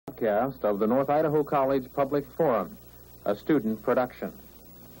broadcast of the North Idaho College Public Forum, a student production.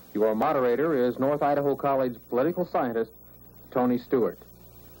 Your moderator is North Idaho College political scientist Tony Stewart.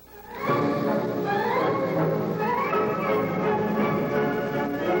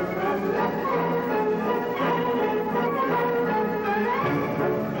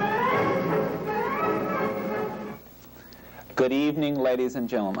 Good evening, ladies and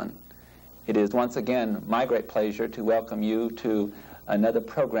gentlemen. It is once again my great pleasure to welcome you to another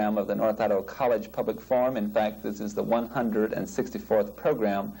program of the North Idaho College Public Forum. In fact, this is the 164th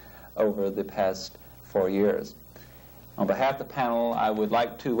program over the past 4 years. On behalf of the panel, I would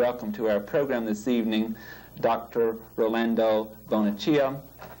like to welcome to our program this evening Dr. Rolando Bonachilla,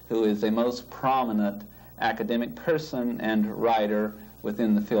 who is a most prominent academic person and writer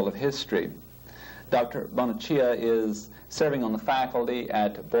within the field of history. Dr. Bonachilla is serving on the faculty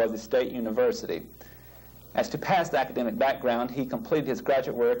at Boise State University. As to past academic background, he completed his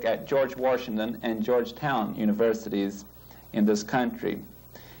graduate work at George Washington and Georgetown universities in this country.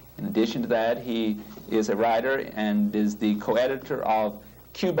 In addition to that, he is a writer and is the co-editor of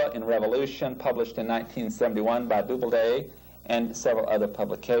Cuba in Revolution, published in 1971 by Doubleday, and several other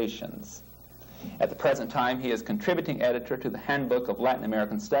publications. At the present time, he is contributing editor to the Handbook of Latin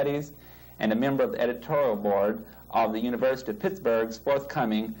American Studies and a member of the editorial board of the University of Pittsburgh's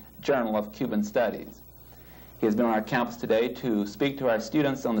forthcoming Journal of Cuban Studies. He has been on our campus today to speak to our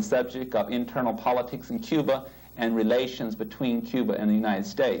students on the subject of internal politics in Cuba and relations between Cuba and the United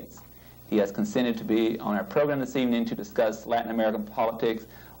States. He has consented to be on our program this evening to discuss Latin American politics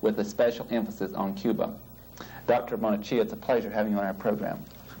with a special emphasis on Cuba. Dr. Bonachilla, it's a pleasure having you on our program.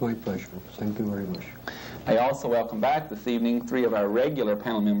 It's my pleasure. Thank you very much. I also welcome back this evening three of our regular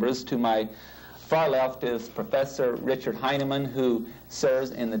panel members. To my far left is Professor Richard Heinemann, who serves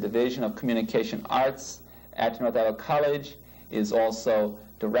in the Division of Communication Arts at North Idaho College, is also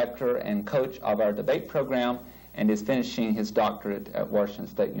director and coach of our debate program, and is finishing his doctorate at Washington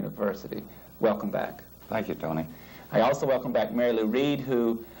State University. Welcome back. Thank you, Tony. I also welcome back Mary Lou Reed,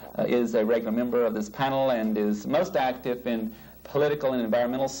 who is a regular member of this panel and is most active in political and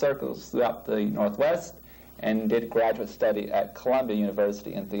environmental circles throughout the Northwest, and did graduate study at Columbia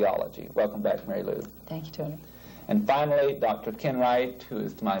University in theology. Welcome back, Mary Lou. Thank you, Tony. And finally, Dr. Ken Wright, who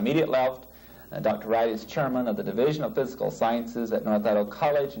is to my immediate left. Dr. Wright is chairman of the Division of Physical Sciences at North Idaho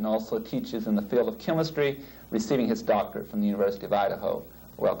College and also teaches in the field of chemistry, receiving his doctorate from the University of Idaho.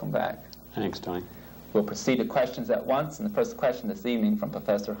 Welcome back. Thanks, Tony. We'll proceed to questions at once, and the first question this evening from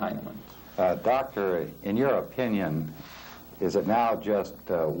Professor Heinemann. Doctor, in your opinion, is it now just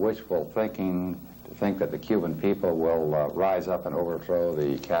wishful thinking to think that the Cuban people will rise up and overthrow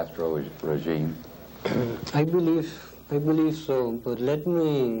the Castro regime? I believe so, but let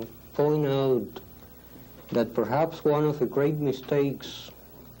me point out that perhaps one of the great mistakes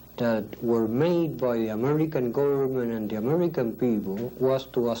that were made by the American government and the American people was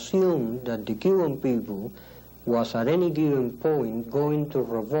to assume that the Cuban people was at any given point going to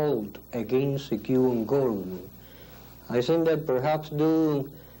revolt against the Cuban government. I think that perhaps due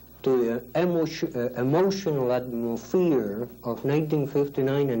to the emotional atmosphere of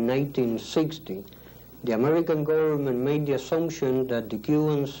 1959 and 1960, the American government made the assumption that the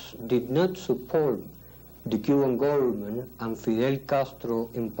Cubans did not support the Cuban government and Fidel Castro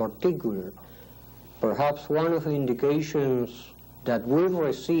in particular. Perhaps one of the indications that we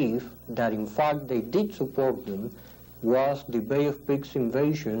received that in fact they did support them was the Bay of Pigs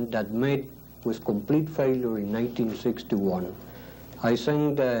invasion that met with complete failure in 1961. I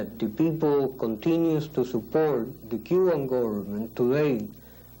think that the people continues to support the Cuban government today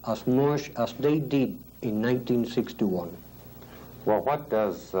as much as they did in 1961. Well, what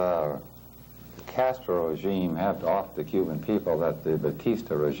does the Castro regime have to offer the Cuban people that the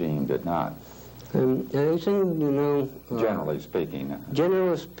Batista regime did not? I think, you know... generally speaking.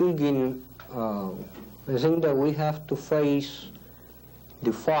 Generally speaking, I think that we have to face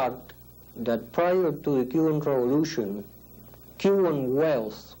the fact that prior to the Cuban Revolution, Cuban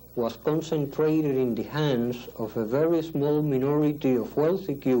wealth was concentrated in the hands of a very small minority of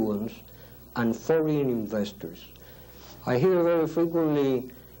wealthy Cubans and foreign investors. I hear very frequently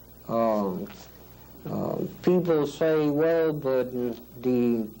people say, well, but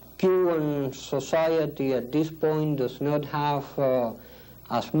the Cuban society at this point does not have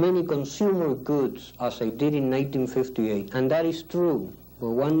as many consumer goods as they did in 1958. And that is true, but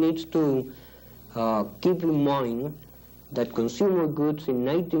one needs to keep in mind that consumer goods in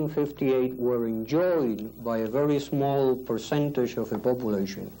 1958 were enjoyed by a very small percentage of the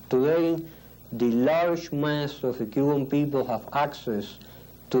population. Today, the large mass of the Cuban people have access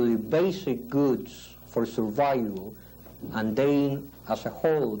to the basic goods for survival, and they as a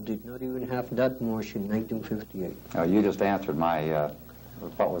whole did not even have that much in 1958. You just answered my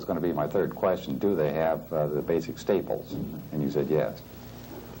what was going to be my third question. Do they have the basic staples? And you said yes.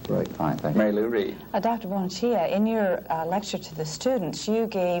 Right. Fine, thank you. Mary Lou Reed. Dr. Bonachia, in your lecture to the students, you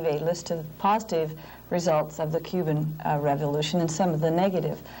gave a list of positive results of the Cuban Revolution and some of the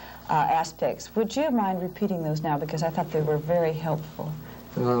negative aspects. Would you mind repeating those now, because I thought they were very helpful?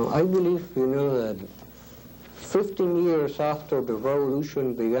 I believe, you know, that 15 years after the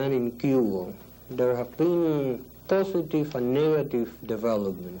revolution began in Cuba, there have been positive and negative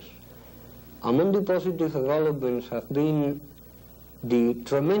developments. Among the positive developments have been the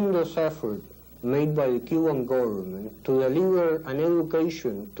tremendous effort made by the Cuban government to deliver an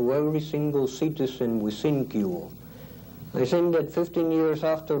education to every single citizen within Cuba. I think that 15 years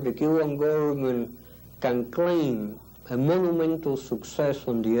after, the Cuban government can claim a monumental success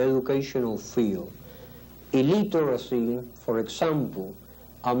on the educational field. Illiteracy, for example,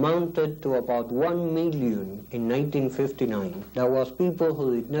 amounted to about 1 million in 1959. That was people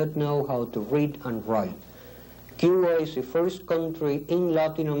who did not know how to read and write. Cuba is the first country in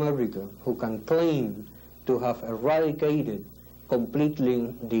Latin America who can claim to have eradicated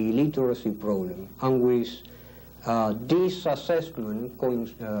completely the illiteracy problem. And with this assessment,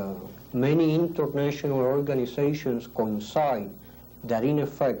 many international organizations coincide that in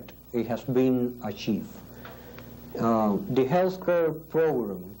effect it has been achieved. The healthcare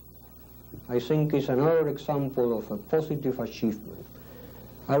program, I think, is another example of a positive achievement.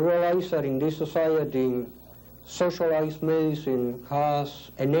 I realize that in this society, socialized medicine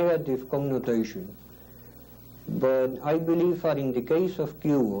has a negative connotation. But I believe that in the case of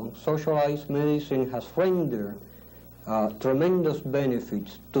Cuba, socialized medicine has rendered tremendous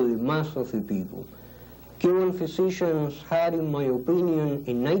benefits to the mass of the people. Cuban physicians had, in my opinion,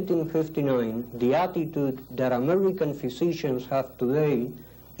 in 1959, the attitude that American physicians have today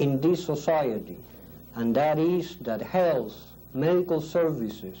in this society, and that is that health, medical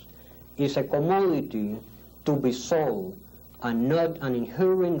services, is a commodity to be sold and not an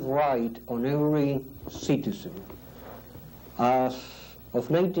inherent right on every citizen. As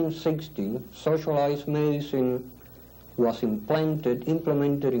of 1960, socialized medicine was implemented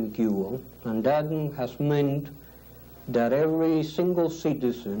in Cuba, and that has meant that every single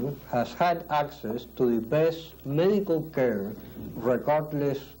citizen has had access to the best medical care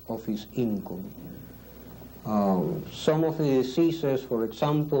regardless of his income. Some of the diseases, for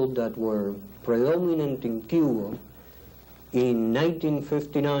example, that were predominant in Cuba in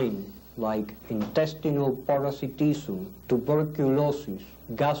 1959, like intestinal parasitism, tuberculosis,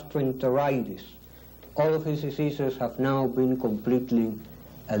 gastroenteritis, all of these diseases have now been completely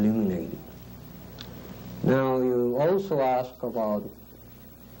eliminated. Now, you also ask about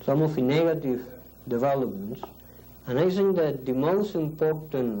some of the negative developments, and I think that the most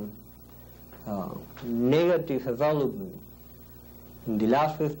important negative development in the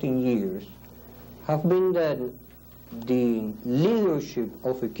last 15 years have been that the leadership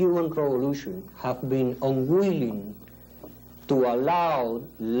of the Cuban Revolution have been unwilling to allow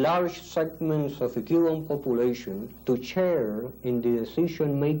large segments of the Cuban population to share in the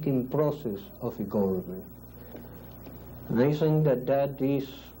decision-making process of the government. And I think that that is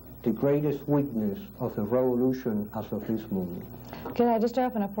the greatest weakness of the revolution as of this moment. Can I just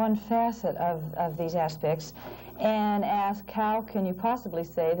open up one facet of these aspects and ask, how can you possibly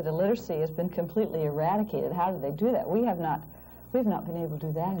say that illiteracy has been completely eradicated? How did they do that? We've not been able to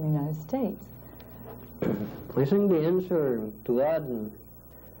do that in the United States. I think the answer to that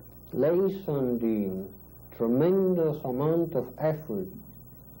lays on the tremendous amount of effort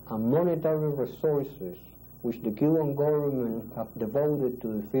and monetary resources which the Cuban government have devoted to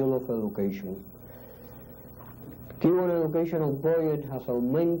the field of education. Cuban educational budget has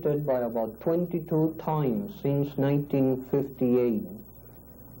augmented by about 22 times since 1958.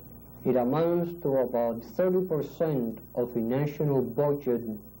 It amounts to about 30% of the national budget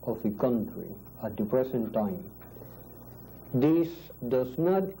of the country at the present time. This does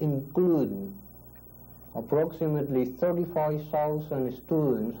not include approximately 35,000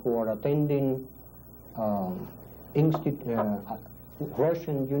 students who are attending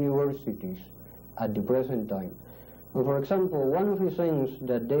Russian universities at the present time. For example, one of the things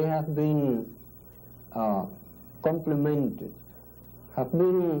that they have been complemented have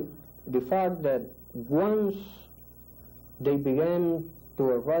been the fact that once they began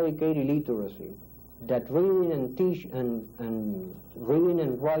to eradicate illiteracy, that reading and reading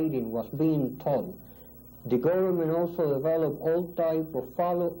and writing was being taught, the government also developed all types of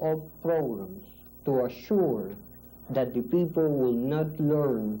follow-up programs to assure that the people will not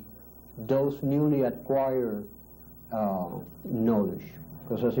learn those newly acquired knowledge.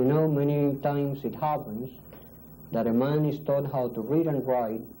 Because as you know, many times it happens that a man is taught how to read and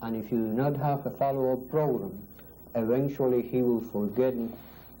write, and if you do not have a follow-up program, eventually he will forget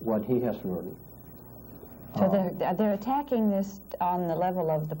what he has learned. So they're attacking this on the level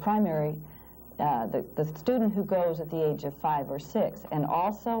of the primary, the student who goes at the age of 5 or 6, and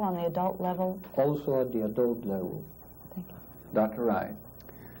also on the adult level? Also at the adult level. Thank you. Dr. Wright.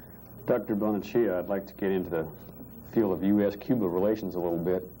 Dr. Bonachia, I'd like to get into the field of U.S.-Cuba relations a little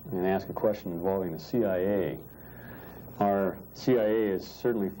bit and ask a question involving the CIA. Our CIA has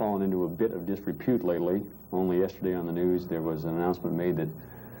certainly fallen into a bit of disrepute lately. Only yesterday on the news there was an announcement made that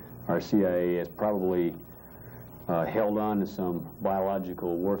our CIA has probably held on to some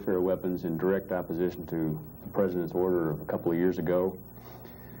biological warfare weapons in direct opposition to the President's order of a couple of years ago.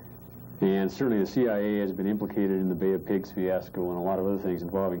 And certainly the CIA has been implicated in the Bay of Pigs fiasco and a lot of other things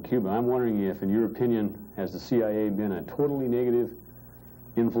involving Cuba. I'm wondering if, in your opinion, has the CIA been a totally negative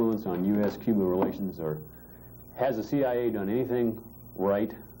influence on U.S.-Cuba relations, or has the CIA done anything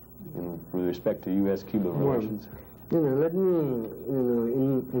right with respect to U.S.-Cuba relations? Well, let me,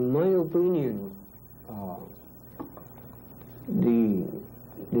 in my opinion,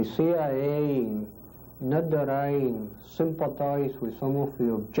 the CIA, not that I sympathize with some of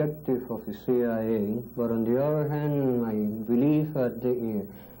the objectives of the CIA, but on the other hand, I believe that the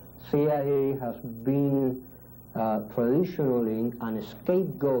CIA has been traditionally an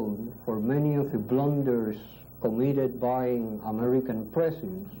scapegoat for many of the blunders committed by American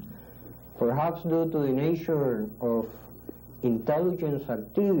presidents, perhaps due to the nature of intelligence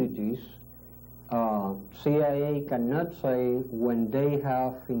activities. CIA cannot say when they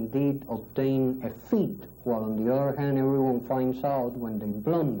have indeed obtained a feat, while on the other hand everyone finds out when they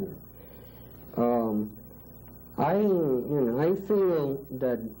blunder. I feel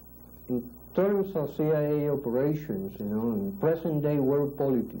that in terms of CIA operations, in present-day world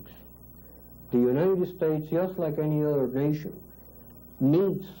politics, the United States, just like any other nation,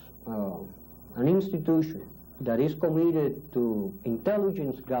 needs an institution that is committed to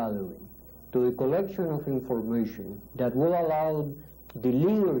intelligence gathering, to the collection of information that will allow the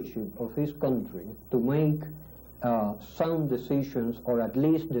leadership of this country to make sound decisions, or at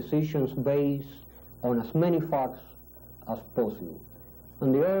least decisions based on as many facts as possible.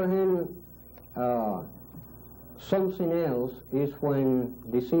 On the other hand, something else is when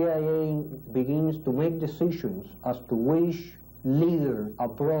the CIA begins to make decisions as to which leader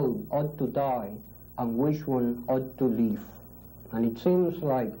abroad ought to die and which one ought to live. And it seems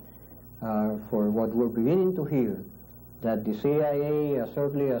like, for what we're beginning to hear, that the CIA, as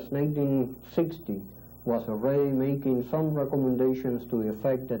early as 1960, was already making some recommendations to the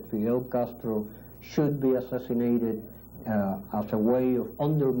effect that Fidel Castro should be assassinated as a way of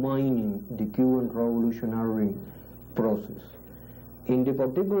undermining the Cuban revolutionary process. In the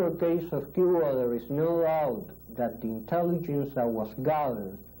particular case of Cuba, there is no doubt that the intelligence that was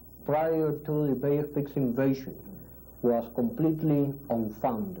gathered prior to the Bay of Pigs invasion was completely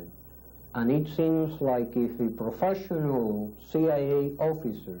unfounded. And it seems like if the professional CIA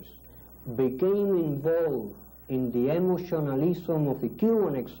officers became involved in the emotionalism of the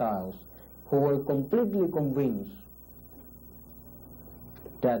Cuban exiles, who were completely convinced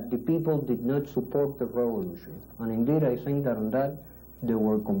that the people did not support the revolution. And indeed, I think that on that, they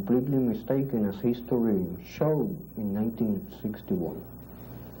were completely mistaken, as history showed in 1961.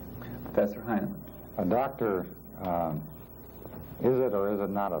 Professor Heinemann. Doctor, is it or is it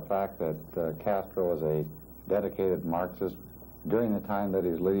not a fact that Castro was a dedicated Marxist during the time that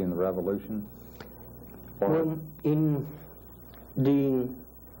he's leading the revolution? Well, in the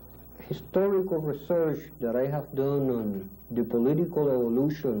historical research that I have done on the political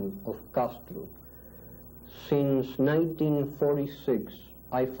evolution of Castro since 1946,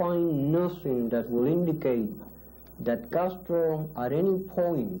 I find nothing that will indicate that Castro at any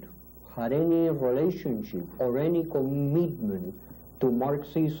point had any relationship or any commitment to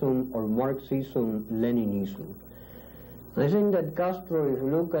Marxism or Marxism-Leninism. I think that Castro, if you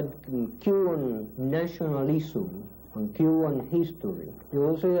look at Cuban nationalism and Cuban history, you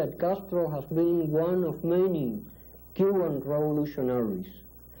will see that Castro has been one of many Cuban revolutionaries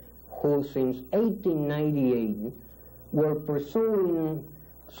who since 1898 were pursuing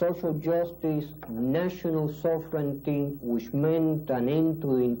social justice, national sovereignty, which meant an end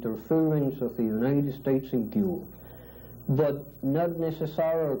to the interference of the United States in Cuba, but not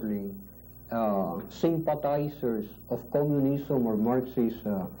necessarily sympathizers of communism or Marxist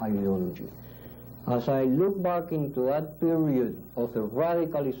ideology. As I look back into that period of the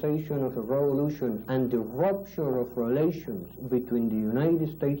radicalization of the revolution and the rupture of relations between the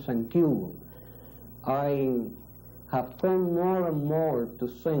United States and Cuba, I have come more and more to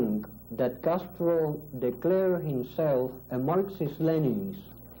think that Castro declared himself a Marxist-Leninist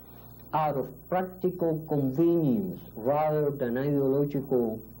out of practical convenience rather than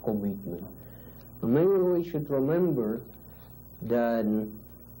ideological commitment. And maybe we should remember that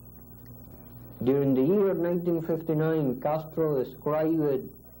during the year 1959, Castro described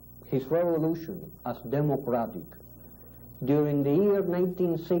his revolution as democratic. During the year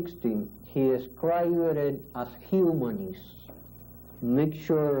 1960, he described it as humanist,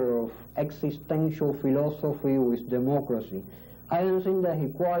 mixture of existential philosophy with democracy. I don't think that he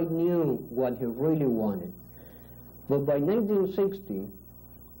quite knew what he really wanted. But by 1960,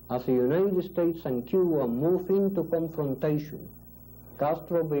 as the United States and Cuba moved into confrontation,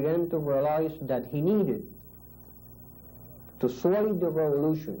 Castro began to realize that he needed to sway the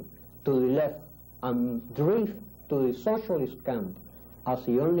revolution to the left and drift to the socialist camp as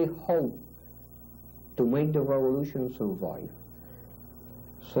the only hope to make the revolution survive.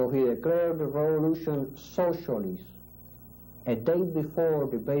 So he declared the revolution socialist a day before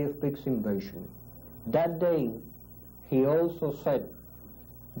the Bay of Pigs invasion. That day, he also said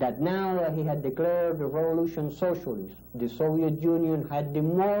that now that he had declared the revolution socialist, the Soviet Union had the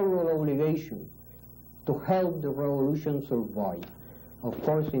moral obligation to help the revolution survive. Of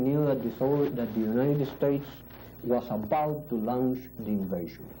course, he knew that the United States was about to launch the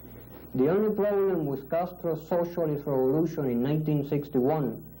invasion. The only problem with Castro's socialist revolution in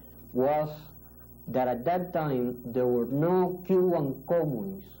 1961 was that at that time there were no Cuban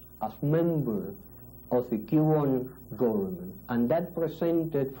communists as members of the Cuban government, and that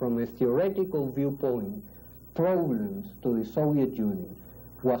presented, from a theoretical viewpoint, problems to the Soviet Union.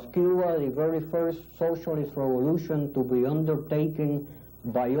 Was Cuba the very first socialist revolution to be undertaken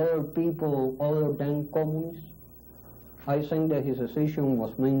by other people other than communists? I think that his decision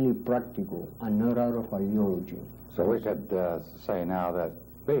was mainly practical and not out of ideology. So we could say now that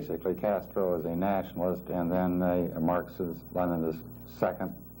basically Castro is a nationalist and then a Marxist, Leninist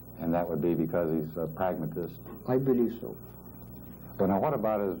second, and that would be because he's a pragmatist. I believe so. But now what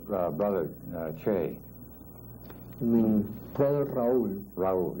about his brother Che? I mean, brother Raúl.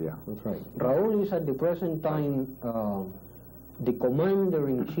 Raúl, yeah. That's right. Raúl is at the present time the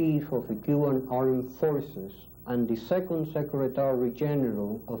commander-in-chief of the Cuban Armed Forces and the second Secretary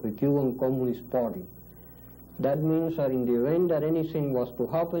General of the Cuban Communist Party. That means that in the event that anything was to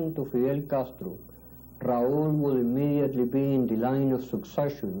happen to Fidel Castro, Raúl will immediately be in the line of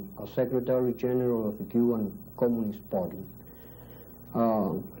succession as Secretary General of the Cuban Communist Party.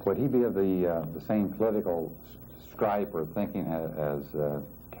 Would he be of the same political stripe or thinking as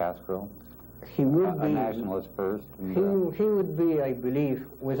Castro? He would be a nationalist first? He would be, I believe,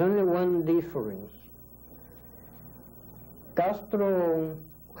 with only one difference. Castro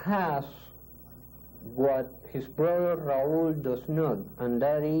has what his brother Raúl does not, and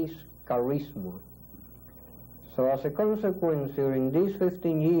that is charisma. So as a consequence, during these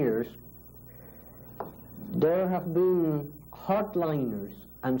 15 years, there have been hardliners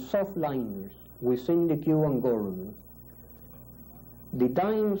and softliners within the Cuban government. The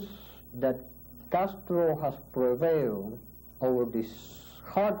times that Castro has prevailed over these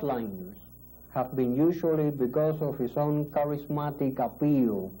hardliners have been usually because of his own charismatic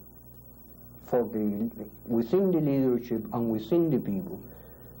appeal for within the leadership and within the people.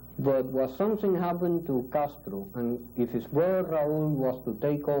 But when something happened to Castro, and if his brother Raúl was to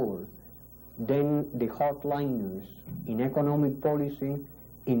take over, then the hardliners in economic policy,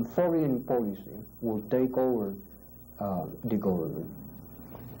 in foreign policy, will take over the government.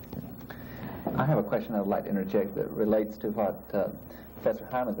 I have a question I'd like to interject that relates to what Professor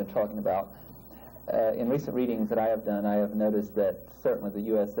Hyman's been talking about. In recent readings that I have done, I have noticed that certainly the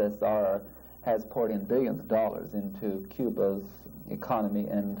USSR has poured in billions of dollars into Cuba's economy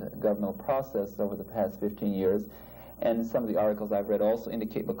and governmental process over the past 15 years. And some of the articles I've read also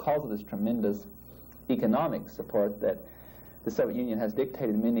indicate, because of this tremendous economic support, that the Soviet Union has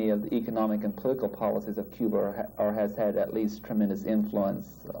dictated many of the economic and political policies of Cuba, or has had at least tremendous influence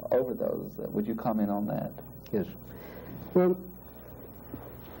over those. Would you comment on that? Yes. Well,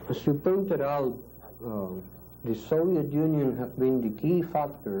 as you pointed out, the Soviet Union has been the key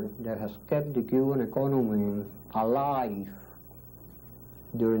factor that has kept the Cuban economy alive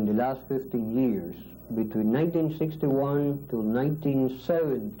during the last 15 years. Between 1961 to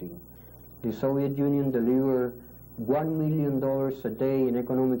 1970, the Soviet Union delivered $1 million a day in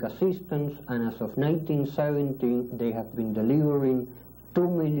economic assistance, and as of 1970, they have been delivering $2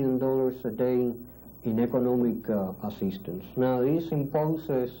 million a day in economic assistance. Now, this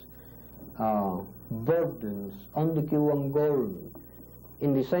imposes burdens on the Cuban government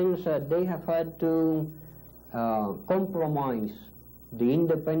in the sense that they have had to compromise the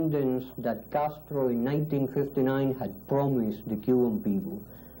independence that Castro in 1959 had promised the Cuban people.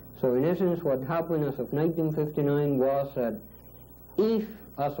 So in essence, what happened as of 1959 was that if,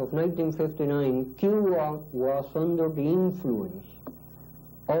 as of 1959, Cuba was under the influence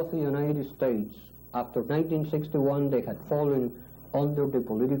of the United States, after 1961 they had fallen under the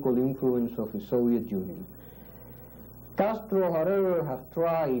political influence of the Soviet Union. Castro, however, has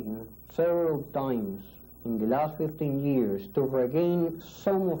tried several times in the last 15 years to regain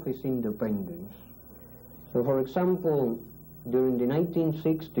some of his independence. So, for example, during the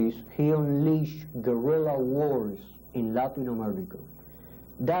 1960s, he unleashed guerrilla wars in Latin America.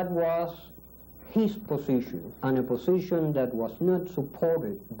 That was his position, and a position that was not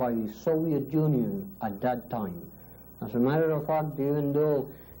supported by the Soviet Union at that time. As a matter of fact, even though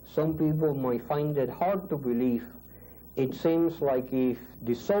some people might find it hard to believe, it seems like if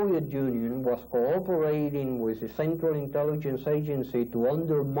the Soviet Union was cooperating with the Central Intelligence Agency to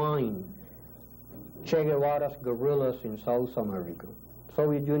undermine Che Guevara's guerrillas in South America. The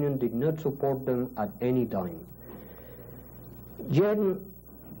Soviet Union did not support them at any time. Yet,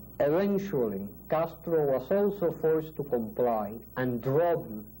 eventually, Castro was also forced to comply and drop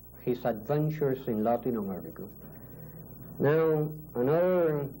his adventures in Latin America. Now,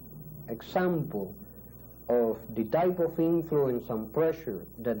 another example of the type of influence and pressure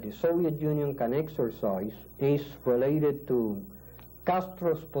that the Soviet Union can exercise is related to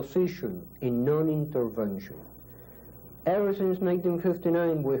Castro's position in non-intervention. Ever since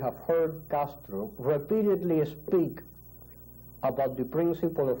 1959, we have heard Castro repeatedly speak about the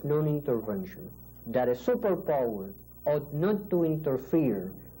principle of non-intervention, that a superpower ought not to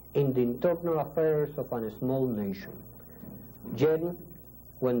interfere in the internal affairs of a small nation. Yet,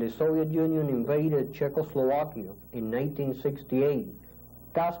 when the Soviet Union invaded Czechoslovakia in 1968,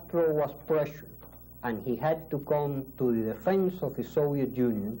 Castro was pressured, and he had to come to the defense of the Soviet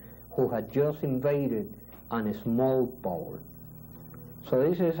Union, who had just invaded a small power. So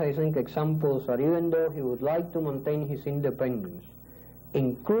this is, I think, examples that even though he would like to maintain his independence,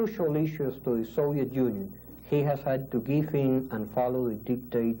 in crucial issues to the Soviet Union, he has had to give in and follow the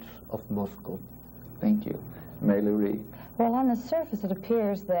dictates of Moscow. Thank you. Mary Lou Reed. Well, on the surface, it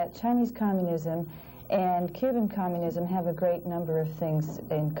appears that Chinese communism and Cuban communism have a great number of things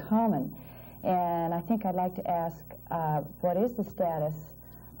in common. And I think I'd like to ask, what is the status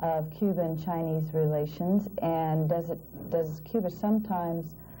of Cuban-Chinese relations, and does Cuba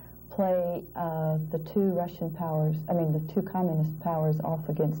sometimes play the two communist powers off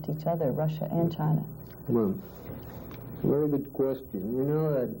against each other, Russia and China? Well, very good question. You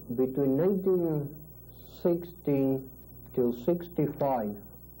know that between 1960 till 65,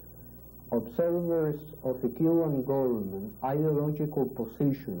 observers of the Cuban government ideological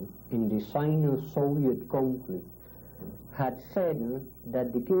position in the Sino-Soviet conflict had said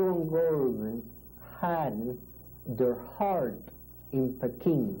that the Cuban government had their heart in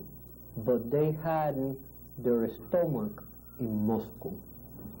Peking, but they had their stomach in Moscow,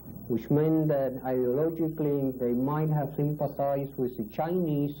 which meant that ideologically they might have sympathized with the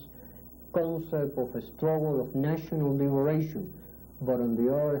Chinese concept of a struggle of national liberation, but on the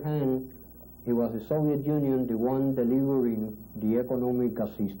other hand, it was the Soviet Union the one delivering the economic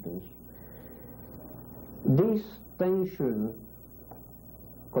assistance. This tension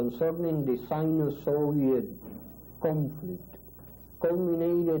concerning the Sino-Soviet conflict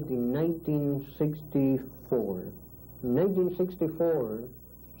culminated in 1964. In 1964,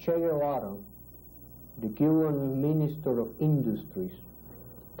 Che Guevara, the Cuban Minister of Industries,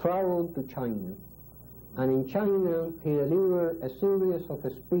 traveled to China, and in China he delivered a series of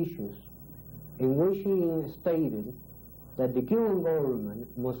speeches in which he stated that the Cuban government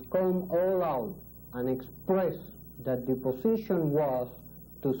must come all out and express that the position was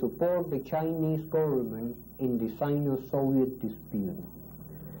to support the Chinese government in the Sino-Soviet dispute.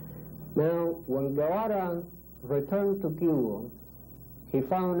 Now, when Guevara returned to Cuba, he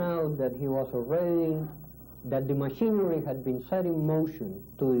found out that that the machinery had been set in motion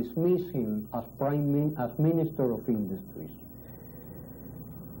to dismiss him as Minister of Industries.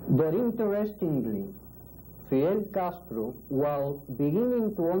 But interestingly, Fidel Castro, while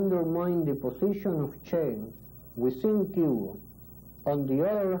beginning to undermine the position of Che within Cuba, on the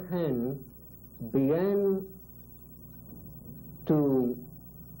other hand, began to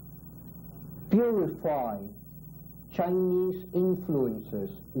purify Chinese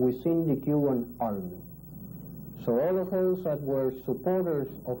influences within the Cuban army. So all of those that were supporters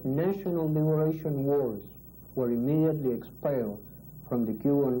of national liberation wars were immediately expelled from the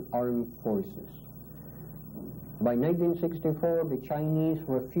Cuban armed forces. By 1964, the Chinese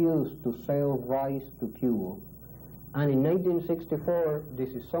refused to sell rice to Cuba. And in 1964, this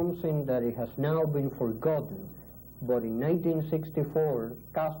is something that it has now been forgotten, but in 1964,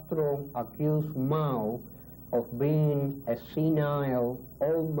 Castro accused Mao of being a senile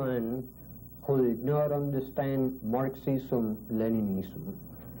old man who did not understand Marxism-Leninism.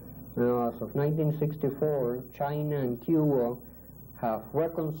 Now, as of 1964, China and Cuba have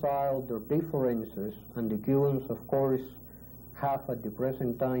reconciled their differences, and the Cubans, of course, have at the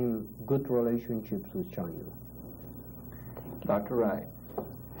present time good relationships with China. Dr. Wright.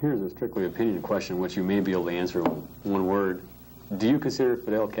 Here's a strictly opinion question, which you may be able to answer in one word. Do you consider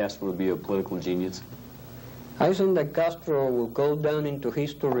Fidel Castro to be a political genius? I think that Castro will go down into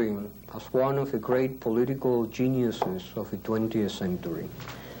history as one of the great political geniuses of the 20th century.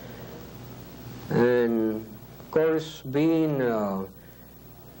 And, of course, being a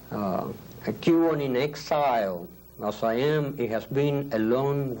Cuban in exile, as I am, it has been a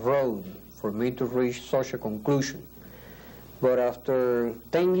long road for me to reach such a conclusion. But after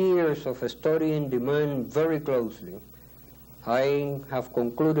 10 years of studying the man very closely, I have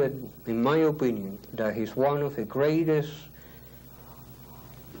concluded, in my opinion, that he's one of the greatest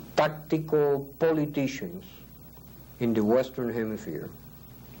tactical politicians in the Western Hemisphere.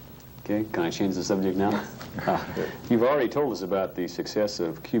 Okay, can I change the subject now? You've already told us about the success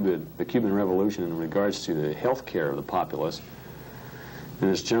of the Cuban Revolution in regards to the health care of the populace. And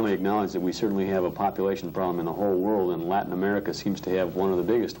it's generally acknowledged that we certainly have a population problem in the whole world, and Latin America seems to have one of the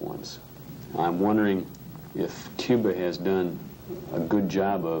biggest ones. I'm wondering if Cuba has done a good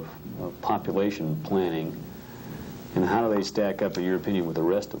job of population planning, and how do they stack up, in your opinion, with the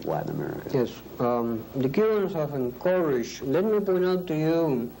rest of Latin America? Yes, the Cubans have encouraged. Let me point out to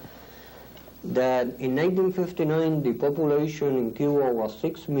you that in 1959 the population in Cuba was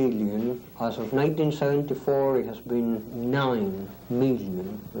 6 million. As of 1974 it has been 9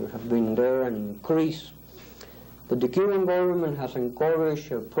 million. There has been an increase. But the Cuban government has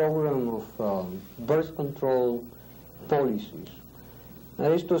encouraged a program of birth control policies.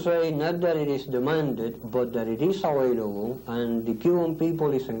 That is to say, not that it is demanded, but that it is available, and the Cuban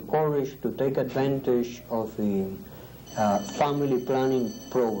people is encouraged to take advantage of the family planning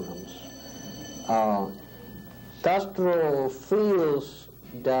programs. Castro feels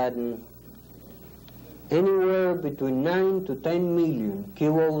that anywhere between 9 to 10 million,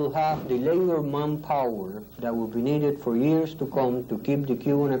 Cuba will have the labor manpower that will be needed for years to come to keep the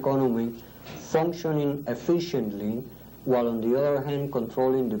Cuban economy functioning efficiently, while on the other hand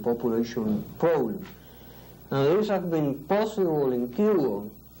controlling the population problem. Now, this has been possible in Cuba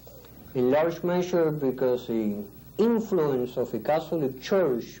in large measure because the influence of the Catholic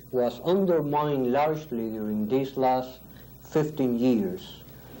Church was undermined largely during these last 15 years.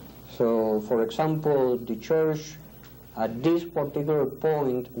 So, for example, the Church at this particular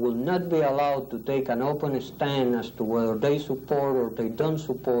point will not be allowed to take an open stand as to whether they support or they don't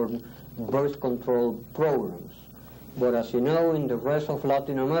support birth control programs. But as you know, in the rest of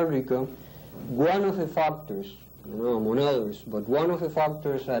Latin America, one of the factors, among others, but one of the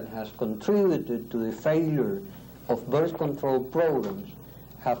factors that has contributed to the failure of birth control programs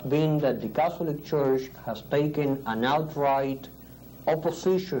have been that the Catholic Church has taken an outright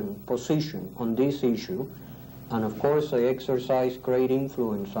opposition position on this issue, and of course they exercise great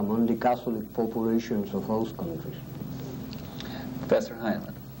influence among the Catholic populations of those countries. Professor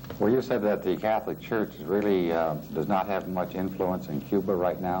Heinlein. Well, you said that the Catholic Church really does not have much influence in Cuba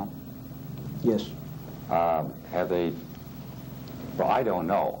right now. Yes. Have they? Well, I don't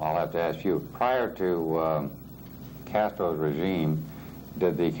know. I'll have to ask you. Prior to Castro's regime,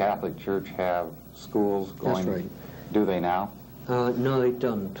 did the Catholic Church have schools going? That's right. Do they now? No, they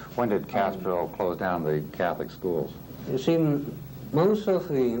don't. When did Castro close down the Catholic schools? You see,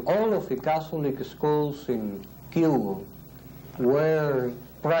 all of the Catholic schools in Cuba were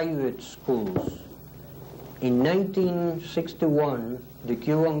private schools. In 1961, the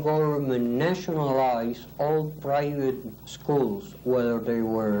Cuban government nationalized all private schools, whether they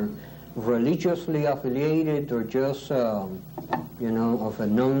were religiously affiliated or just, of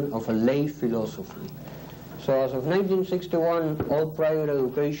a lay philosophy. So as of 1961, all private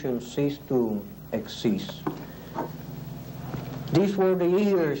education ceased to exist. These were the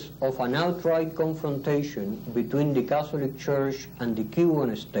years of an outright confrontation between the Catholic Church and the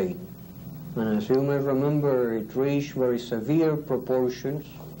Cuban state. And as you may remember, it reached very severe proportions.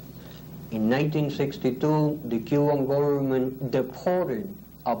 In 1962, the Cuban government deported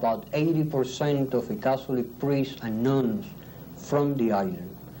about 80% of the Catholic priests and nuns from the island.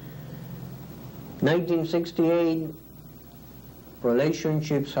 1968,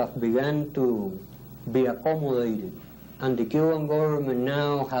 relationships have begun to be accommodated, and the Cuban government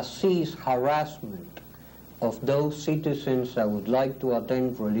now has ceased harassment of those citizens that would like to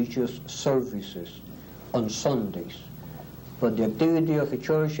attend religious services on Sundays. But the activity of the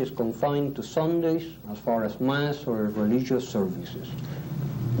church is confined to Sundays as far as Mass or religious services.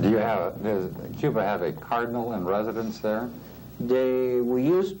 Does Cuba have a cardinal in residence there? We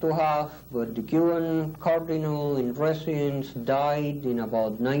used to have, but the Cuban cardinal in residence died in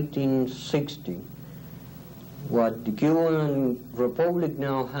about 1960. What the Cuban Republic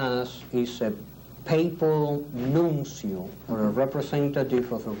now has is a papal nuncio, or a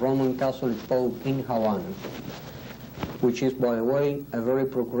representative of the Roman Catholic Pope in Havana, which is, by the way, a very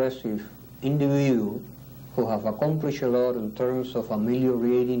progressive individual who have accomplished a lot in terms of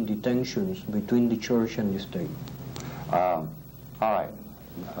ameliorating the tensions between the church and the state. All right,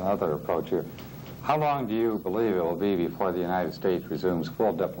 another approach here. How long do you believe it will be before the United States resumes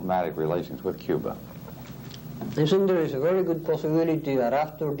full diplomatic relations with Cuba? I think there is a very good possibility that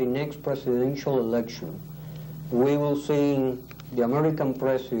after the next presidential election, we will see the American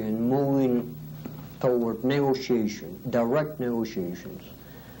president moving toward negotiation, direct negotiations.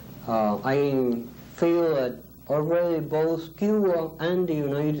 I feel that already both Cuba and the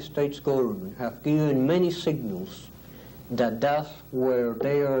United States government have given many signals that that's where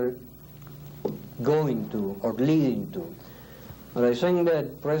they are going to or leading to. But I think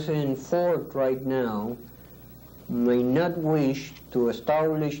that President Ford right now may not wish to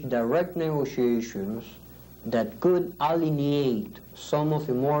establish direct negotiations that could alienate some of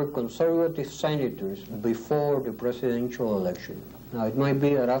the more conservative senators before the presidential election. Now, it might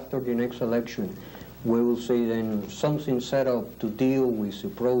be that after the next election, we will see then something set up to deal with the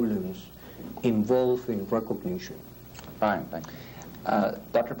problems involved in recognition. Fine, thank you.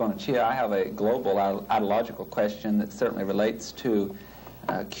 Dr. Bonaccia, I have a global ideological question that certainly relates to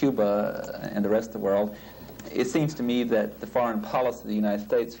Cuba and the rest of the world. It seems to me that the foreign policy of the United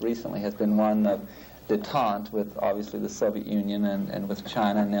States recently has been one of detente with, obviously, the Soviet Union and with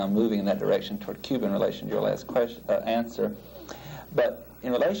China, now moving in that direction toward Cuba in relation to your last question, answer. But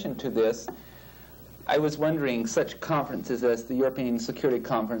in relation to this, I was wondering, such conferences as the European Security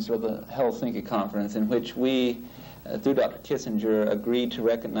Conference or the Helsinki Conference, in which we, through Dr. Kissinger, agreed to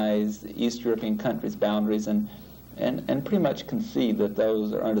recognize East European countries' boundaries and pretty much concede that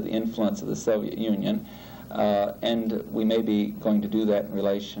those are under the influence of the Soviet Union, and we may be going to do that in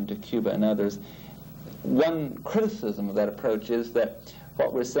relation to Cuba and others. One criticism of that approach is that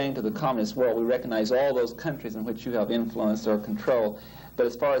what we're saying to the communist world, we recognize all those countries in which you have influence or control, but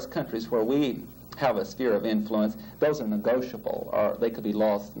as far as countries where we have a sphere of influence, those are negotiable, or they could be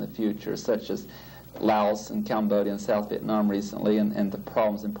lost in the future, such as Laos and Cambodia and South Vietnam recently, and the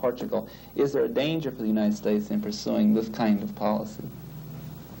problems in Portugal. Is there a danger for the United States in pursuing this kind of policy?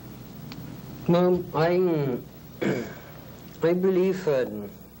 Well, I believe, as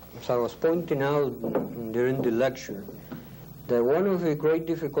I was pointing out during the lecture, that one of the great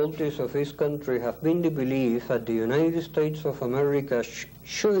difficulties of this country have been the belief that the United States of America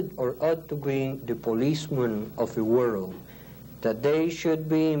should or ought to be the policeman of the world, that they should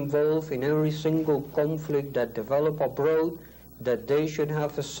be involved in every single conflict that develop abroad, that they should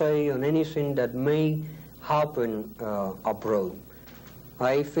have a say on anything that may happen abroad.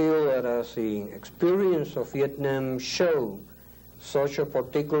 I feel that as the experience of Vietnam show, such a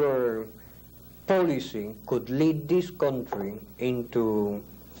particular policy could lead this country into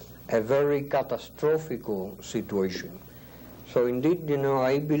a very catastrophic situation. So indeed,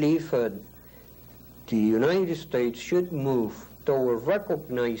 I believe that the United States should move toward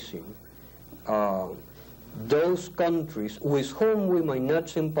recognizing those countries with whom we might not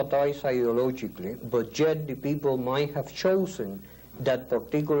sympathize ideologically, but yet the people might have chosen that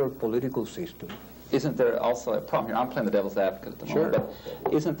particular political system. Isn't there also a problem here? I'm playing the devil's advocate at the moment,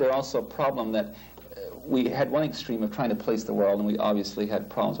 but isn't there also a problem that we had one extreme of trying to police the world, and we obviously had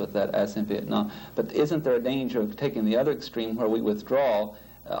problems with that, as in Vietnam, but isn't there a danger of taking the other extreme where we withdraw,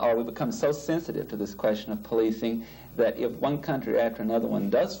 or we become so sensitive to this question of policing that if one country after another one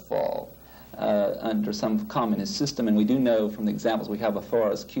does fall under some communist system, and we do know from the examples we have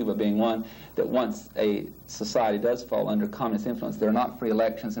before us, Cuba being one, that once a society does fall under communist influence, there are not free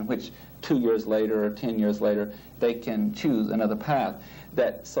elections in which 2 years later or 10 years later they can choose another path,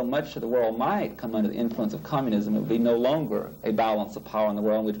 that so much of the world might come under the influence of communism. It would be no longer a balance of power in the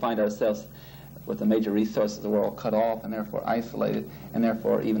world, and we'd find ourselves with the major resources of the world cut off and therefore isolated, and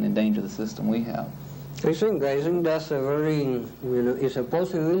therefore even endanger the system we have. I think that's a very, it's a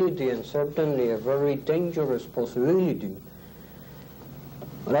possibility, and certainly a very dangerous possibility.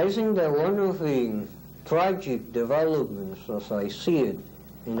 But I think that one of the tragic developments, as I see it,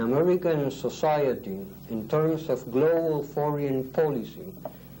 in American society in terms of global foreign policy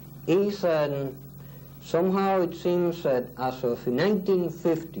is that somehow it seems that as of the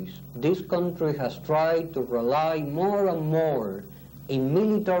 1950s, this country has tried to rely more and more in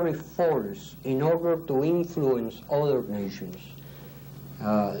military force in order to influence other nations.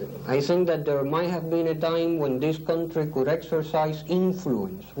 I think that there might have been a time when this country could exercise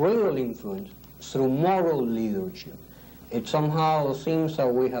influence, real influence, through moral leadership. It somehow seems that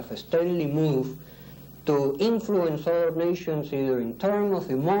we have steadily moved to influence other nations either in terms of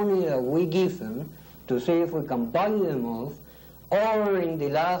the money that we give them to see if we can buy them off, or in the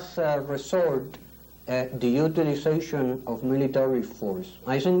last resort, the utilization of military force.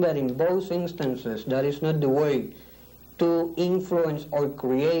 I think that in both instances, that is not the way to influence or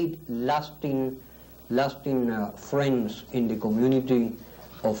create lasting friends in the community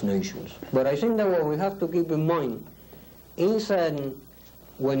of nations. But I think that what we have to keep in mind is that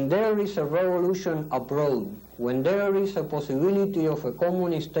when there is a revolution abroad, when there is a possibility of a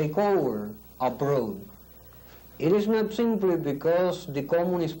communist takeover abroad, it is not simply because the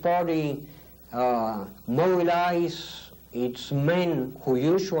Communist Party mobilize its men, who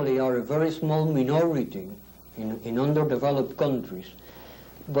usually are a very small minority in underdeveloped countries,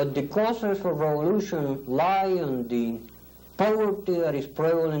 but the causes for revolution lie on the poverty that is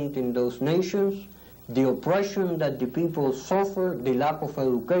prevalent in those nations, the oppression that the people suffer, the lack of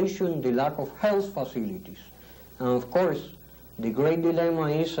education, the lack of health facilities. And of course, the great dilemma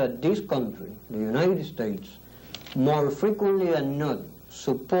is that this country, the United States, more frequently than not,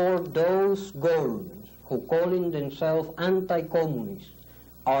 support those governments who, calling themselves anti-communist,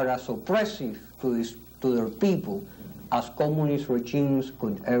 are as oppressive to their people as communist regimes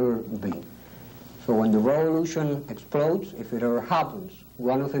could ever be. So when the revolution explodes, if it ever happens,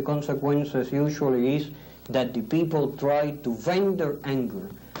 one of the consequences usually is that the people try to vent their anger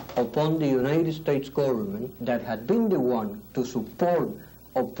upon the United States government that had been the one to support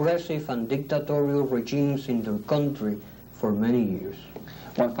oppressive and dictatorial regimes in their country for many years.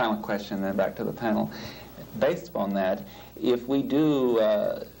 One final question, then back to the panel. Based upon that, if we do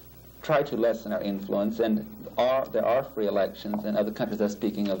try to lessen our influence, and there are free elections in other countries, I'm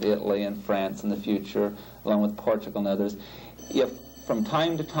speaking of Italy and France in the future, along with Portugal and others, if from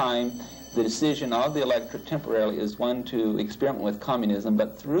time to time the decision of the electorate temporarily is one to experiment with communism,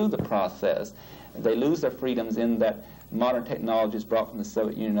 but through the process they lose their freedoms in that modern technology is brought from the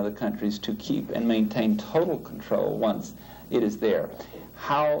Soviet Union and other countries to keep and maintain total control once it is there.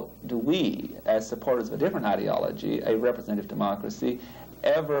 How do we, as supporters of a different ideology, a representative democracy,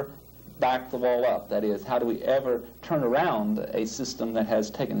 ever back the wall up? That is, how do we ever turn around a system that has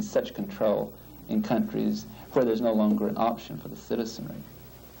taken such control in countries where there's no longer an option for the citizenry?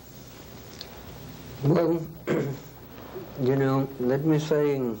 Well, you know, let me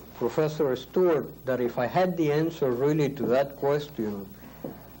say, Professor Stewart, that if I had the answer really to that question,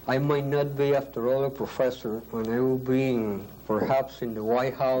 I might not be, after all, a professor, and I will be perhaps in the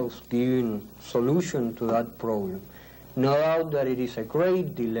White House giving solution to that problem. No doubt that it is a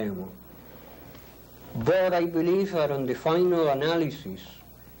great dilemma. But I believe that on the final analysis,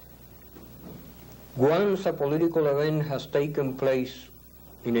 once a political event has taken place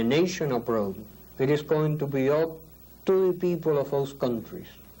in a nation abroad, it is going to be up to the people of those countries,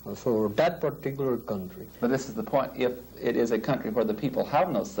 for that particular country. But this is the point. If it is a country where the people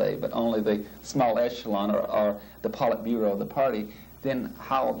have no say, but only the small echelon or the Politburo of the party, then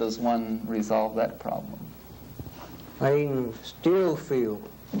how does one resolve that problem? I still feel,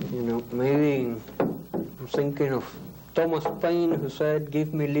 you know, maybe I'm thinking of Thomas Paine, who said,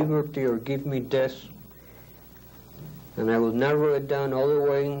 "Give me liberty or give me death." And I will narrow it down all the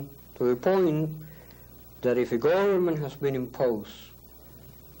way to the point that if a government has been imposed,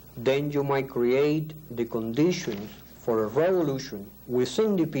 then you might create the conditions for a revolution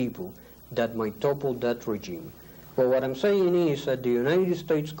within the people that might topple that regime. But what I'm saying is that the United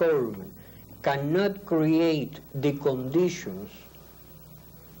States government cannot create the conditions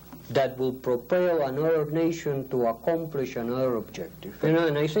that will propel another nation to accomplish another objective. You know,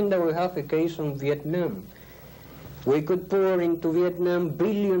 and I think that we have a case on Vietnam. We could pour into Vietnam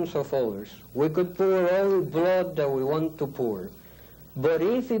billions of dollars. We could pour all the blood that we want to pour. But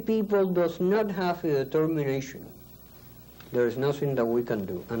if the people does not have the determination, there is nothing that we can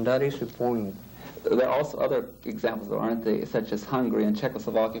do. And that is the point. There are also other examples, aren't there, such as Hungary and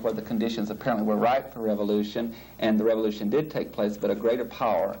Czechoslovakia, where the conditions apparently were ripe for revolution, and the revolution did take place, but a greater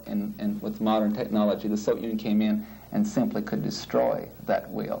power with modern technology, the Soviet Union came in and simply could destroy that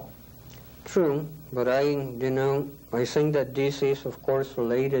will. True, but I think that this is, of course,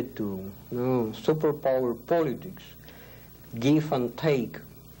 related to superpower politics, give and take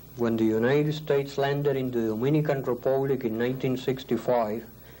when the United States landed in the Dominican Republic in 1965,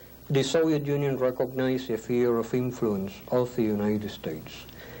 the Soviet Union recognized a sphere of influence of the United States.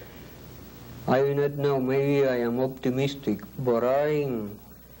 I do not know, maybe I am optimistic, but I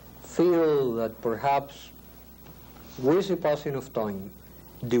feel that perhaps with the passing of time,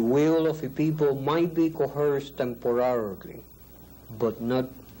 the will of the people might be coerced temporarily, but not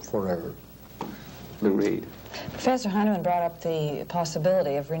forever. Lou Reed. Professor Heinemann brought up the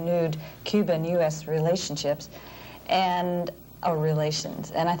possibility of renewed Cuban-U.S. relationships or relations,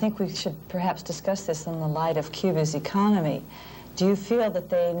 and I think we should perhaps discuss this in the light of Cuba's economy. Do you feel that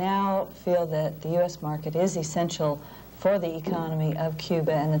they now feel that the U.S. market is essential for the economy of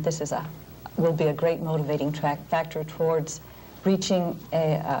Cuba, and that this will be a great motivating factor towards reaching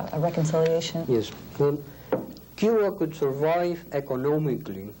a reconciliation? Yes. Well, Cuba could survive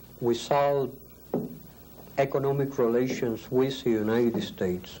economically without economic relations with the United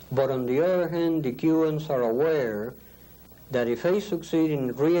States. But on the other hand, the Cubans are aware that if they succeed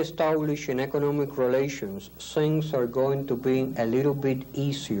in re-establishing economic relations, things are going to be a little bit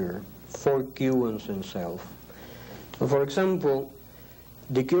easier for Cubans themselves. So for example,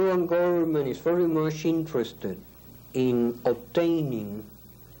 the Cuban government is very much interested in obtaining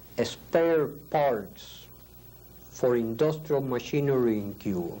spare parts for industrial machinery in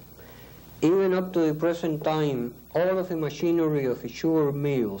Cuba. Even up to the present time, all of the machinery of the sugar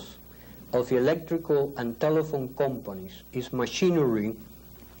mills, of the electrical and telephone companies, is machinery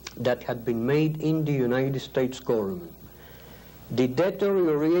that had been made in the United States government. The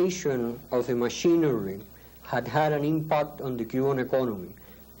deterioration of the machinery had had an impact on the Cuban economy.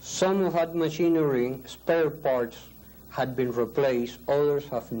 Some of that machinery, spare parts, had been replaced, others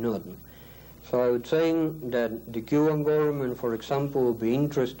have not. So I would say that the Cuban government, for example, would be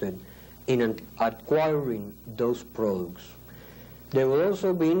interested in acquiring those products. They will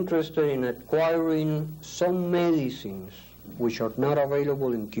also be interested in acquiring some medicines which are not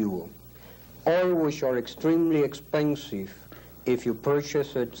available in Cuba, or which are extremely expensive if you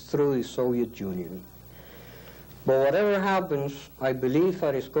purchase it through the Soviet Union. But whatever happens, I believe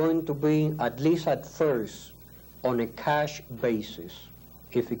that it's going to be, at least at first, on a cash basis.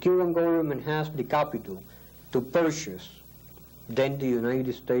 If the Cuban government has the capital to purchase, then the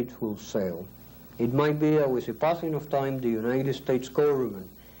United States will sell. It might be that with the passing of time, the United States government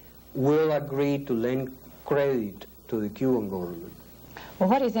will agree to lend credit to the Cuban government. Well,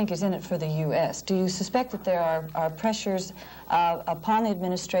 what do you think is in it for the U.S.? Do you suspect that there are pressures upon the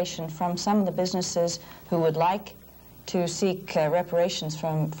administration from some of the businesses who would like to seek reparations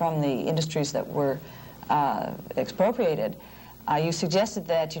from the industries that were expropriated? You suggested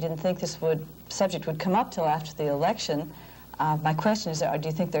that you didn't think this subject would come up till after the election. My question is, do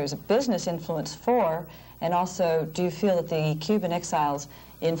you think there's a business influence for, and also do you feel that the Cuban exiles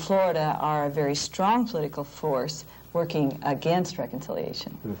in Florida are a very strong political force working against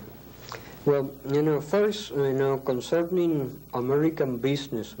reconciliation? Mm-hmm. Well, first, concerning American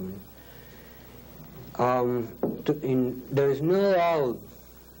businessmen, there is no doubt,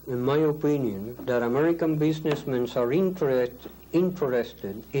 in my opinion, that American businessmen are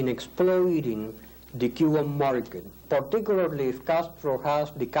interested in exploiting the Cuban market, particularly if Castro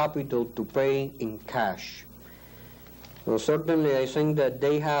has the capital to pay in cash. So certainly I think that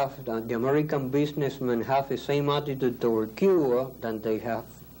the American businessmen have the same attitude toward Cuba than they have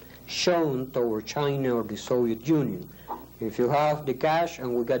shown toward China or the Soviet Union. If you have the cash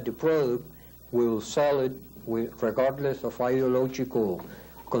and we get the product, we will sell it regardless of ideological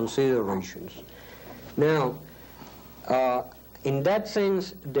considerations. Now, in that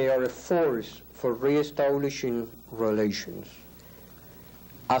sense, they are a force for re-establishing relations.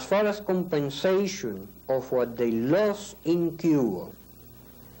 As far as compensation of what they lost in Cuba,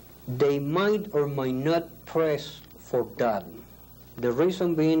 they might or might not press for that. The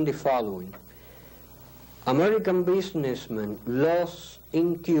reason being the following. American businessmen lost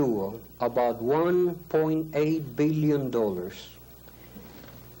in Cuba about $1.8 billion,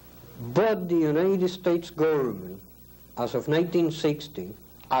 but the United States government, as of 1960,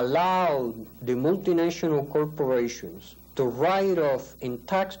 allowed the multinational corporations to write off in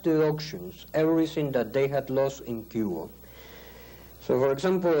tax deductions everything that they had lost in Cuba. So, for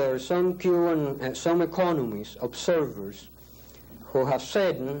example, there are some economists, observers, who have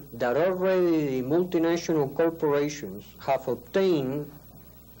said that already the multinational corporations have obtained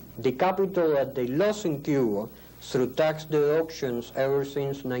the capital that they lost in Cuba through tax deductions ever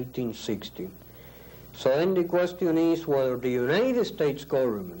since 1960. So then the question is whether the United States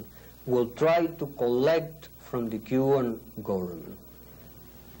government will try to collect from the Cuban government.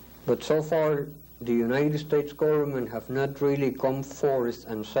 But so far, the United States government have not really come forth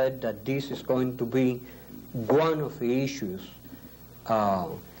and said that this is going to be one of the issues,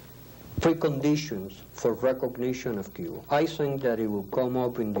 preconditions for recognition of Cuba. I think that it will come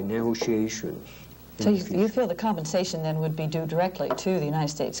up in the negotiations. So you feel the compensation then would be due directly to the United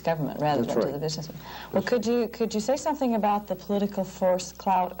States government rather That's than right. to the businessmen? Well, could you say something about the political force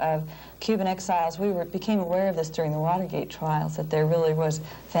clout of Cuban exiles? We became aware of this during the Watergate trials, that there really was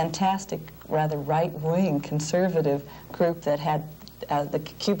fantastic, rather right-wing conservative group that had the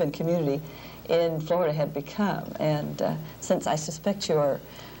Cuban community in Florida had become. And since I suspect you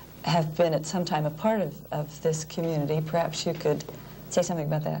have been at some time a part of this community, perhaps you could say something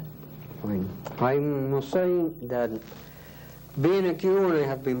about that. I must say that being a Cuban, I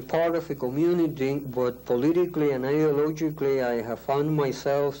have been part of a community, but politically and ideologically, I have found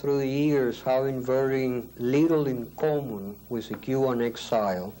myself through the years having very little in common with the Cuban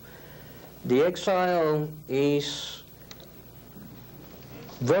exile. The exile is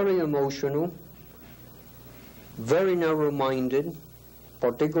very emotional, very narrow-minded,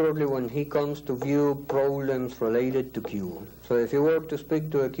 particularly when he comes to view problems related to Cuba. So if you were to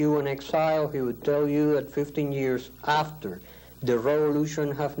speak to a Cuban exile, he would tell you that 15 years after, the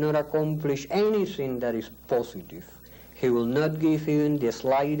revolution have not accomplished anything that is positive. He will not give even the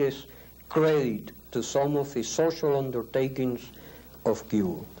slightest credit to some of the social undertakings of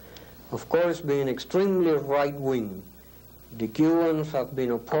Cuba. Of course, being extremely right-wing, the Cubans have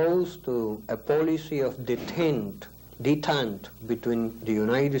been opposed to a policy of detente between the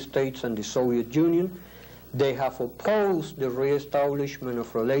United States and the Soviet Union. They have opposed the reestablishment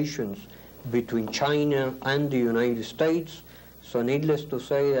of relations between China and the United States. So needless to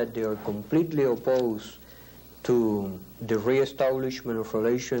say that they are completely opposed to the reestablishment of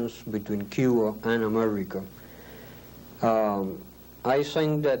relations between Cuba and America. I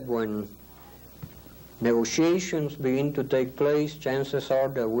think that when negotiations begin to take place, chances are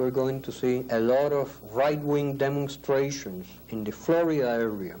that we're going to see a lot of right-wing demonstrations in the Florida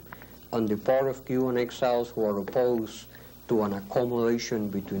area on the part of Cuban exiles who are opposed to an accommodation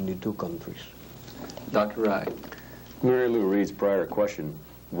between the two countries. Dr. Wright. Mary Lou Reed's prior question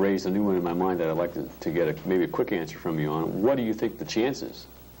raised a new one in my mind that I'd like to get maybe a quick answer from you on. What do you think the chances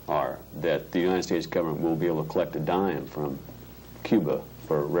are that the United States government will be able to collect a dime from Cuba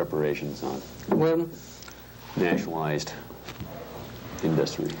for reparations on nationalized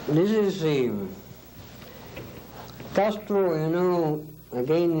industry? This is Castro, you know,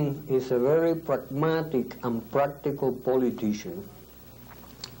 again, is a very pragmatic and practical politician.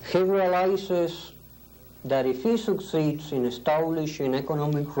 He realizes that if he succeeds in establishing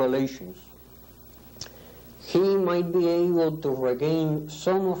economic relations, he might be able to regain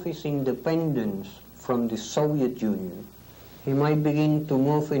some of his independence from the Soviet Union. He might begin to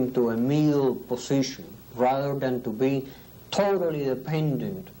move into a middle position rather than to be totally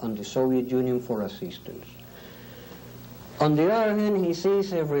dependent on the Soviet Union for assistance. On the other hand, he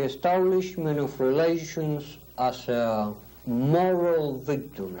sees a reestablishment of relations as a moral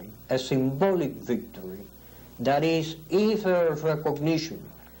victory, a symbolic victory. That is, either recognition.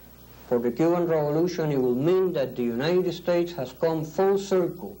 For the Cuban Revolution, it will mean that the United States has come full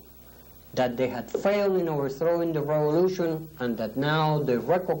circle, that they had failed in overthrowing the revolution, and that now they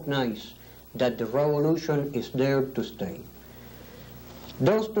recognize that the revolution is there to stay.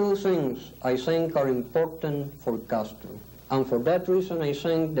 Those two things, I think, are important for Castro. And for that reason, I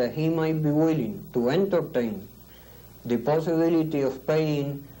think that he might be willing to entertain the possibility of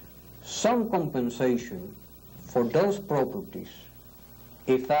paying some compensation for those properties,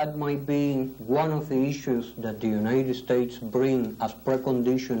 if that might be one of the issues that the United States bring as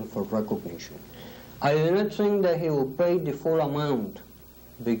precondition for recognition. I do not think that he will pay the full amount,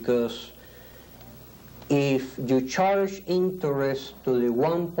 because if you charge interest to the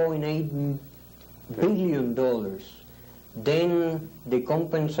 $1.8 billion, then the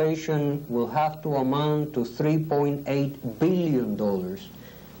compensation will have to amount to $3.8 billion.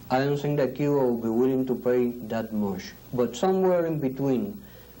 I don't think that Cuba will be willing to pay that much. But somewhere in between,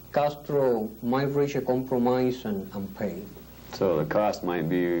 Castro might reach a compromise and pay. So the cost might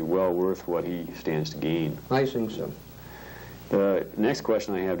be well worth what he stands to gain. I think so. The next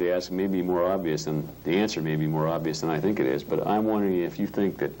question I have to ask may be more obvious, and the answer may be more obvious than I think it is, but I'm wondering if you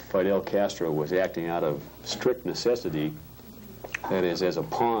think that Fidel Castro was acting out of strict necessity, that is, as a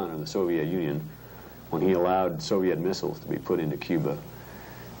pawn of the Soviet Union, when he allowed Soviet missiles to be put into Cuba,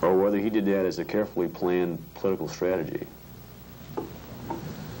 or whether he did that as a carefully planned political strategy.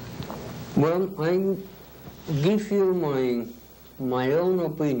 Well, I give you my own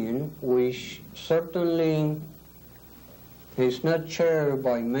opinion, which certainly is not shared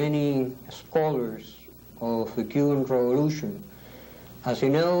by many scholars of the Cuban Revolution. As you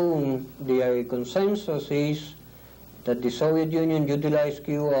know, the consensus is that the Soviet Union utilized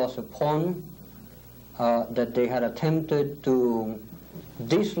Cuba as a pawn, that they had attempted to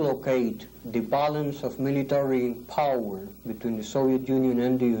dislocate the balance of military power between the Soviet Union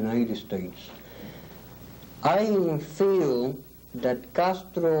and the United States. I feel that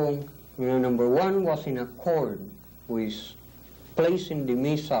Castro, number one, was in accord with placing the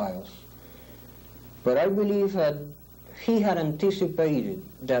missiles, but I believe that he had anticipated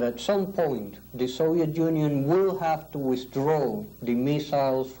that at some point the Soviet Union will have to withdraw the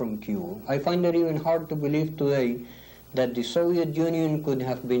missiles from Cuba. I find it even hard to believe today that the Soviet Union could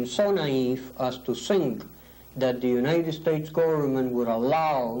have been so naive as to think that the United States government would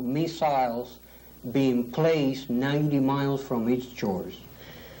allow missiles being placed 90 miles from its shores.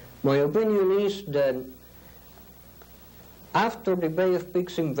 My opinion is that after the Bay of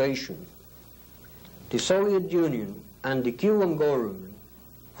Pigs invasion, the Soviet Union and the Cuban government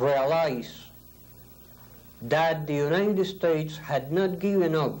realized that the United States had not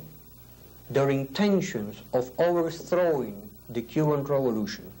given up their intentions of overthrowing the Cuban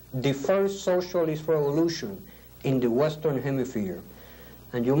Revolution, the first socialist revolution in the Western Hemisphere.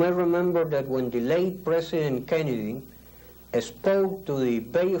 And you may remember that when the late President Kennedy spoke to the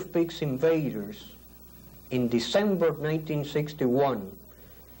Bay of Pigs invaders in December 1961,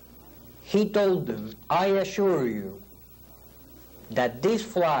 he told them, "I assure you that this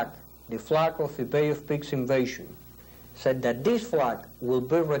flag, the flag of the Bay of Pigs invasion, said that this flag will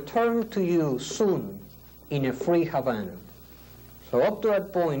be returned to you soon in a free Havana." So up to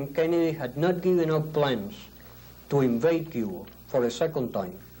that point, Kennedy had not given up plans to invade Cuba for a second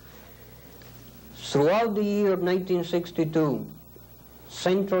time. Throughout the year 1962,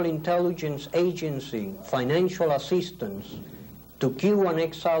 Central Intelligence Agency financial assistance to Cuban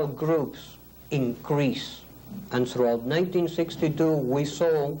exile groups increased. And throughout 1962, we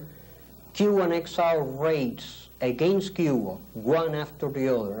saw Cuban exile raids against Cuba, one after the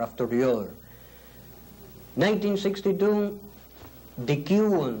other, after the other. 1962, the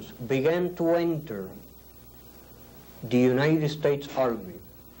Cubans began to enter the United States Army.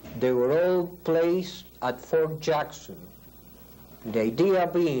 They were all placed at Fort Jackson. The idea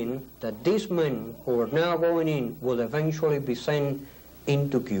being that these men who were now going in will eventually be sent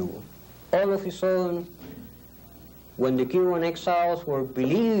into Cuba. All of a sudden, when the Cuban exiles were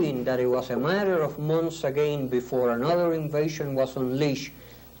believing that it was a matter of months again before another invasion was unleashed,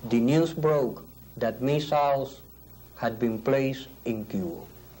 the news broke that missiles had been placed in Cuba.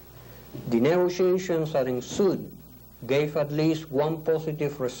 The negotiations that ensued gave at least one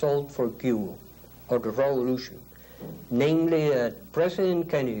positive result for Cuba, or the revolution, namely that President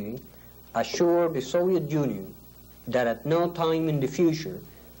Kennedy assured the Soviet Union that at no time in the future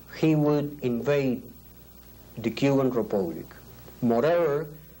he would invade the Cuban Republic. Moreover,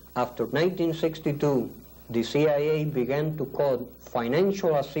 after 1962, the CIA began to cut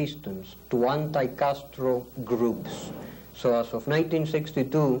financial assistance to anti-Castro groups. So as of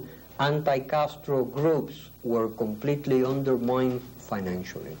 1962, anti-Castro groups were completely undermined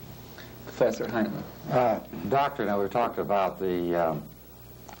financially. Professor Heinemann. Doctor, now we've talked about the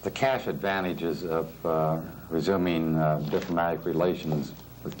cash advantages of resuming diplomatic relations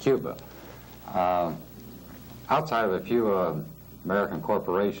with Cuba. Outside of a few American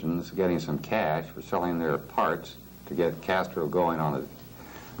corporations getting some cash for selling their parts to get Castro going on it,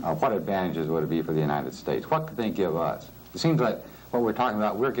 what advantages would it be for the United States? What could they give us? It seems like what we're talking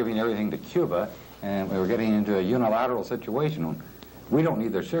about, we're giving everything to Cuba, and we're getting into a unilateral situation. We don't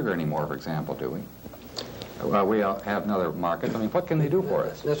need their sugar anymore, for example, do we? We have other markets. I mean, what can they do for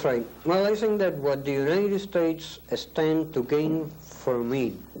us? That's right. Well, I think that what the United States stand to gain from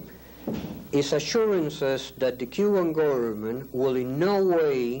it is assurances that the Cuban government will in no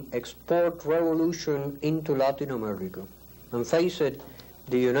way export revolution into Latin America. And face it,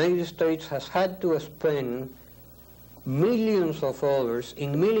 the United States has had to spend millions of dollars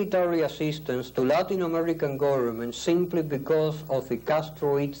in military assistance to Latin American governments simply because of the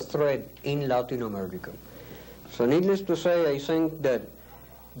Castroid threat in Latin America. So needless to say, I think that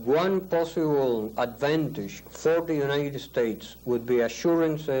one possible advantage for the United States would be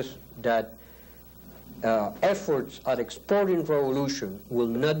assurances that efforts at exporting revolution will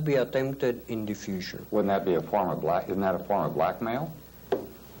not be attempted in the future. Wouldn't that be a form of isn't that a form of blackmail?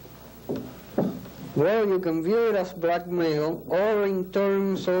 Well, you can view it as blackmail, or in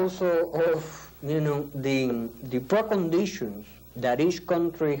terms also of, the preconditions that each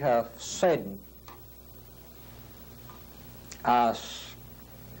country have set as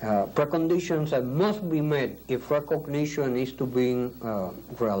preconditions that must be met if recognition is to be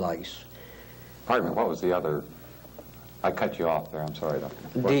realized. Pardon me, what was the other? I cut you off there, I'm sorry, Doctor.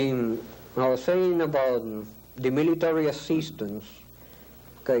 I was saying about the military assistance.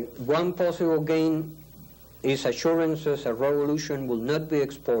 Okay, one possible gain is assurances a revolution will not be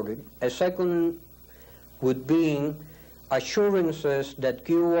exported. A second would be assurances that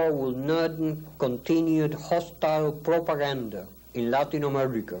Cuba will not continue hostile propaganda in Latin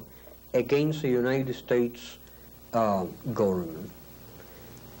America against the United States government.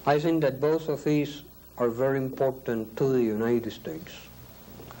 I think that both of these are very important to the United States.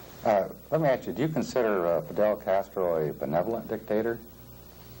 Let me ask you, do you consider Fidel Castro a benevolent dictator?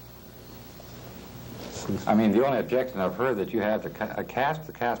 I mean, the only objection I've heard that you have to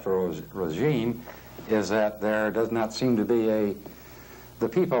the Castro regime is that there does not seem to be the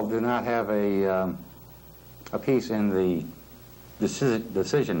people do not have a piece in the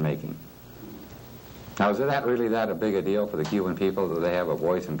decision making. Now, is that really that a big a deal for the Cuban people that they have a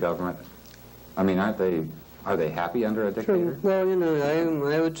voice in government? I mean, are they happy under a dictator? Well, you know,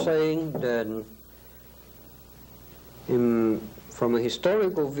 I would say that from a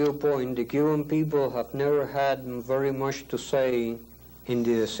historical viewpoint, the Cuban people have never had very much to say in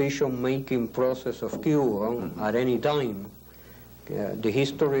the decision-making process of Cuba at any time. The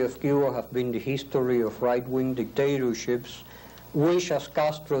history of Cuba has been the history of right-wing dictatorships, which, as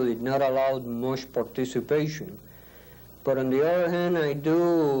Castro, did not allow much participation. But on the other hand, I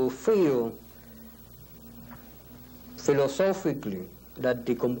do feel philosophically that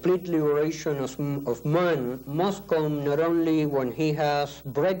the complete liberation of man must come not only when he has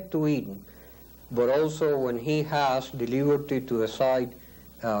bread to eat, but also when he has the liberty to decide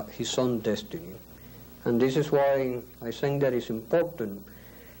his own destiny. And this is why I think that it's important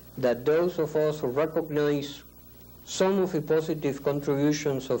that those of us who recognize some of the positive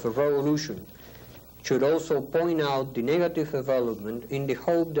contributions of the revolution should also point out the negative development in the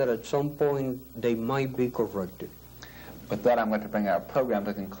hope that at some point they might be corrected. With that, I'm going to bring our program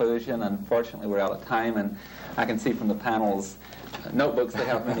to conclusion. Unfortunately, we're out of time, and I can see from the panel's notebooks they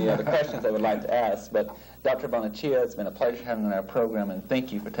have many other questions they would like to ask. But Dr. Bonachia, it's been a pleasure having you on our program, and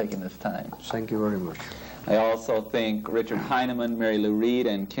thank you for taking this time. Thank you very much. I also thank Richard Heinemann, Mary Lou Reed,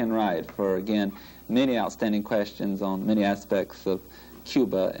 and Ken Wright for, again, many outstanding questions on many aspects of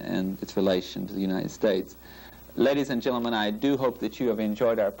Cuba and its relation to the United States. Ladies and gentlemen, I do hope that you have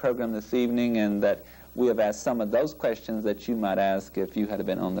enjoyed our program this evening and that we have asked some of those questions that you might ask if you had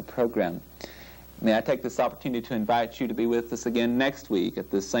been on the program. May I take this opportunity to invite you to be with us again next week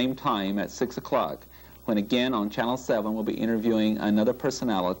at the same time at 6 o'clock, when again on Channel 7 we'll be interviewing another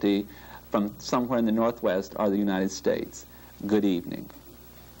personality from somewhere in the Northwest or the United States. Good evening.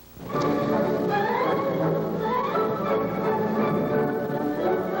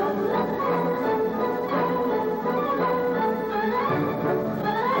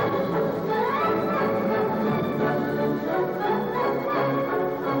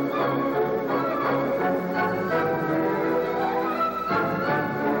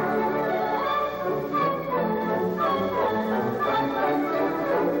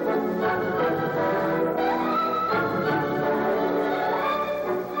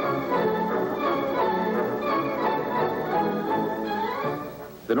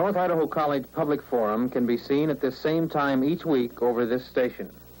 The North Idaho College Public Forum can be seen at this same time each week over this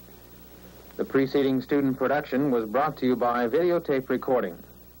station. The preceding student production was brought to you by videotape recording.